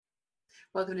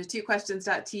Welcome to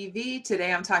TwoQuestions.tv.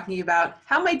 Today I'm talking about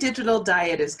how my digital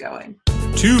diet is going.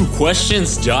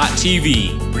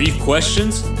 TwoQuestions.tv. Brief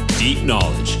questions, deep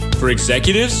knowledge for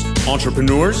executives,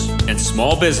 entrepreneurs, and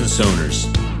small business owners.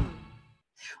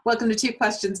 Welcome to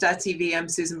TwoQuestions.tv. I'm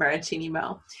Susan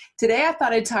Barancini-Mo. Today I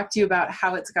thought I'd talk to you about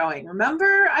how it's going.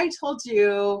 Remember I told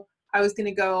you I was going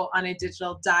to go on a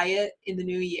digital diet in the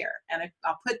new year, and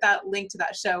I'll put that link to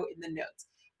that show in the notes.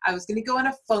 I was going to go on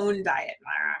a phone diet.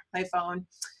 My phone.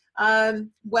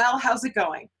 Well, how's it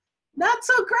going? Not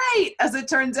so great, as it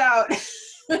turns out.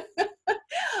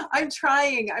 I'm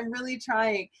trying. I'm really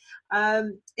trying.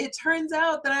 It turns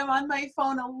out that I'm on my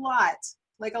phone a lot,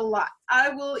 like a lot. I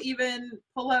will even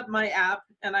pull up my app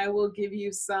and I will give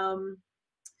you some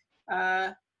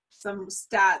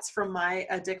stats from my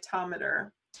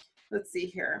addictometer. Let's see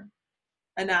here.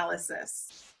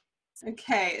 Analysis.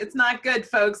 Okay, it's not good,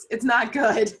 folks. It's not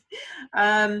good.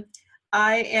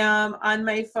 I am on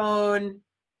my phone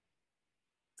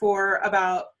for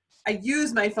about, I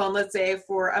use my phone, let's say,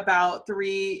 for about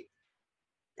 3.5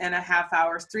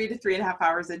 hours, 3 to 3.5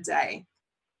 hours a day.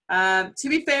 To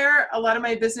be fair, a lot of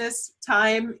my business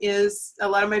stuff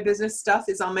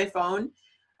is on my phone.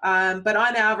 But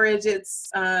on average, it's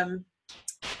not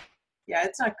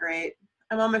great.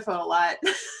 I'm on my phone a lot.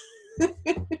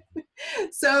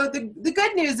 So the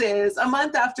good news is, a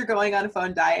month after going on a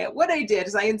phone diet, what I did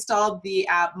is I installed the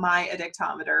app My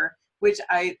Addictometer, which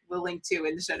I will link to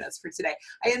in the show notes for today.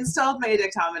 I installed My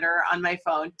Addictometer on my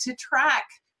phone to track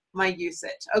my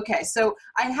usage. Okay, so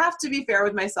I have to be fair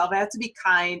with myself. I have to be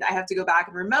kind. I have to go back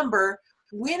and remember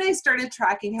when I started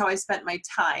tracking how I spent my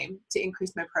time to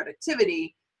increase my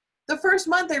productivity. The first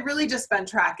month I really just spent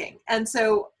tracking. And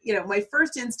so, my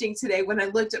first instinct today when I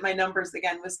looked at my numbers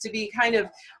again was to be kind of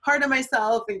hard on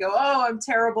myself and go, oh, I'm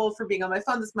terrible for being on my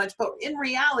phone this much. But in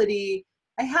reality,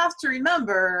 I have to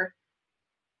remember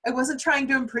I wasn't trying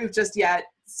to improve just yet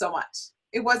so much.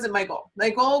 It wasn't my goal.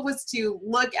 My goal was to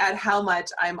look at how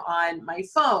much I'm on my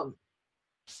phone.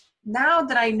 Now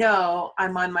that I know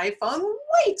I'm on my phone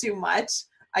way too much,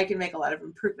 I can make a lot of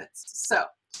improvements. So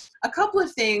a couple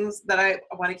of things that I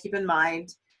want to keep in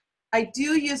mind. I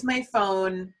do use my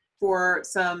phone for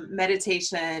some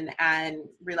meditation and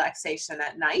relaxation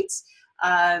at night.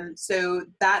 So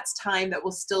that's time that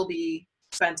will still be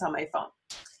spent on my phone.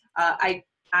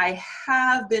 I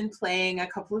have been playing a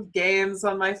couple of games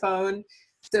on my phone,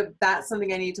 so that's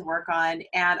something I need to work on.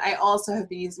 And I also have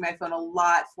been using my phone a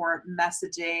lot for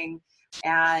messaging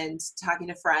and talking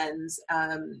to friends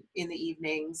in the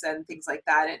evenings and things like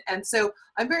that. And so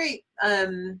I'm very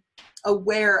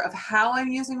aware of how I'm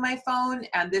using my phone,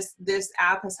 and this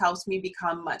app has helped me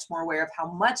become much more aware of how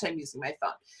much I'm using my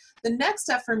phone. The next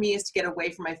step for me is to get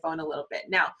away from my phone a little bit.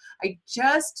 Now, I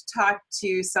just talked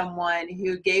to someone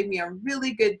who gave me a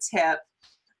really good tip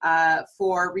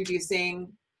for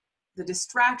reducing the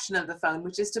distraction of the phone,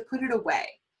 which is to put it away.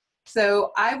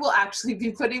 So I will actually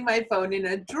be putting my phone in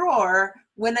a drawer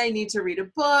when I need to read a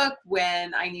book,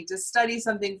 when I need to study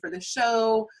something for the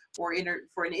show or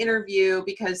for an interview,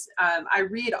 because I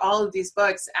read all of these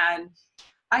books and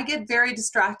I get very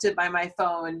distracted by my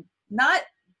phone, not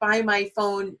by my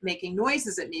phone making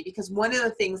noises at me, because one of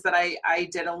the things that I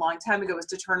did a long time ago was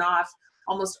to turn off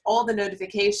almost all the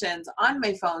notifications on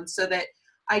my phone so that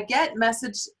I get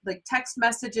text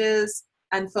messages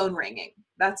and phone ringing.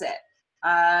 That's it.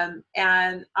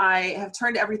 And I have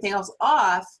turned everything else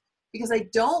off because I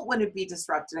don't want to be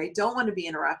disrupted. I don't want to be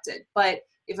interrupted. But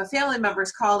if a family member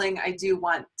is calling, I do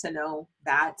want to know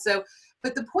that.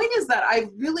 But the point is that I've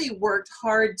really worked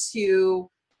hard to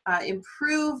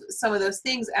improve some of those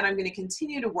things, and I'm going to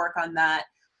continue to work on that.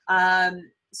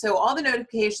 So all the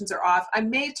notifications are off. I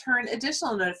may turn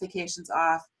additional notifications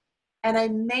off, and I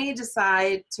may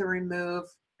decide to remove,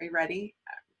 are you ready?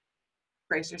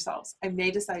 Brace yourselves. I may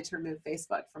decide to remove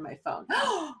Facebook from my phone.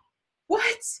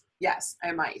 What? Yes,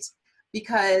 I might.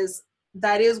 Because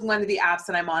that is one of the apps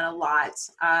that I'm on a lot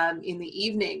in the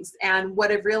evenings. And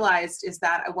what I've realized is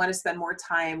that I want to spend more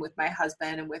time with my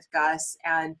husband and with Gus.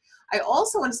 And I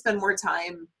also want to spend more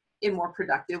time in more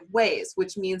productive ways,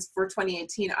 which means for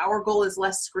 2018, our goal is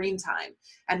less screen time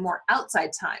and more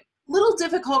outside time. Little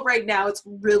difficult right now. It's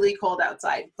really cold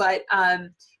outside, but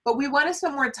we want to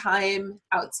spend more time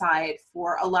outside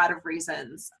for a lot of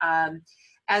reasons.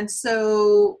 And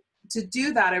so to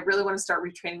do that, I really want to start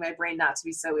retraining my brain not to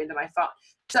be so into my phone.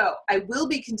 So I will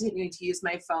be continuing to use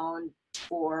my phone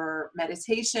for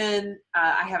meditation.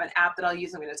 I have an app that I'll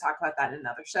use. I'm going to talk about that in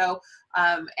another show.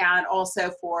 And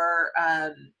also for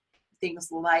things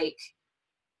like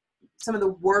some of the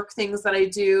work things that I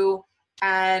do.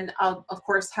 And I'll, of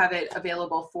course, have it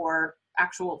available for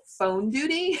actual phone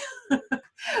duty.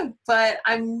 But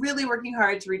I'm really working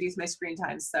hard to reduce my screen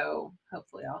time, so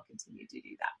hopefully I'll continue to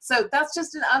do that. So that's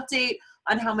just an update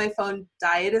on how my phone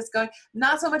diet is going.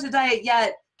 Not so much a diet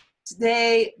yet.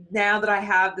 Today, now that I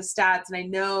have the stats and I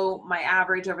know my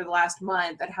average over the last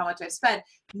month and how much I spent,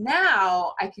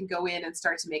 now I can go in and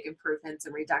start to make improvements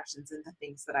and reductions in the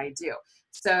things that I do.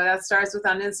 So that starts with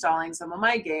uninstalling some of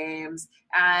my games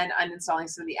and uninstalling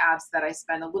some of the apps that I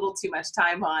spend a little too much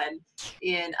time on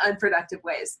in unproductive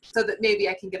ways, so that maybe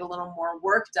I can get a little more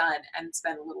work done and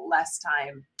spend a little less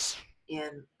time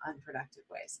in unproductive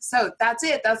ways. So that's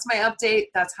it. That's my update.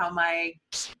 That's how my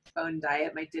phone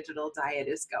diet, my digital diet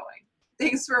is going.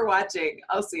 Thanks for watching.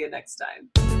 I'll see you next time.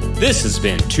 This has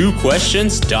been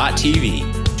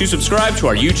twoquestions.tv. To subscribe to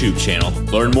our YouTube channel,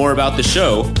 learn more about the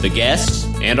show, the guests,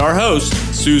 and our host,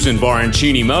 Susan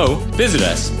Baroncini Moe, visit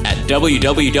us at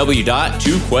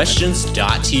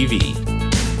www.twoquestions.tv.